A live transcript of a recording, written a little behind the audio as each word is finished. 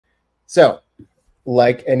So,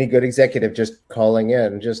 like any good executive, just calling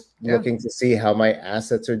in, just Yeah. looking to see how my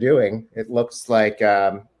assets are doing. It looks like,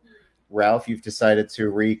 Ralph, you've decided to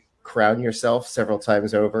re-crown yourself several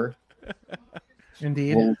times over.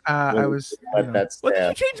 Indeed. We'll, I we'll was, let that What did you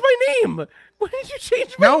stand. change my name? Why did you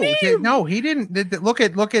change my name? no, he didn't. Look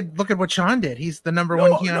at what Sean did. He's the number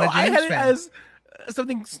one No, Kiana I James had it fan. as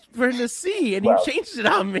something for him to see, and you Well, changed it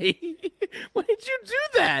on me. Why did you do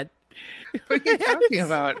that? What are you talking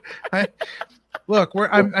about? Look,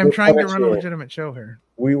 I'm we'll trying to punish run a you. legitimate show here.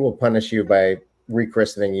 We will punish you by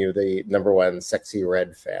rechristening you the number one sexy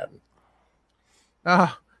red fan.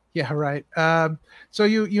 Oh, yeah, right. So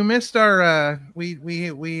you missed our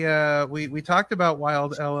we talked about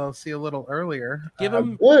Wilde LLC a little earlier. Give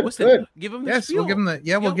him Good. Give him the Yes, spiel.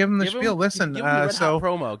 we'll give him the spiel. Listen, give him the red hot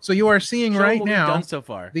promo. So you are seeing Show him right what we've now done so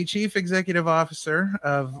far. the Chief Executive Officer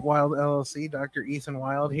of Wilde LLC, Dr. Ethan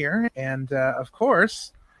Wilde here, and of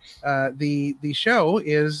course, the show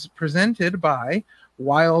is presented by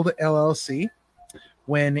Wilde LLC.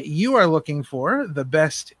 When you are looking for the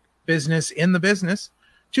best business in the business,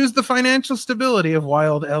 choose the financial stability of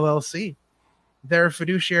Wilde LLC. Their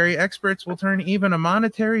fiduciary experts will turn even a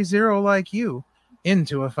monetary zero like you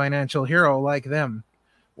into a financial hero like them.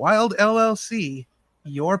 Wilde LLC,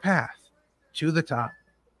 your path to the top.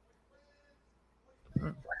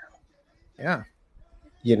 Yeah.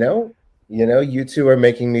 You know, you two are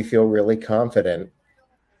making me feel really confident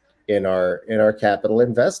in our capital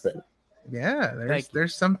investment. Yeah,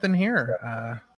 there's something here.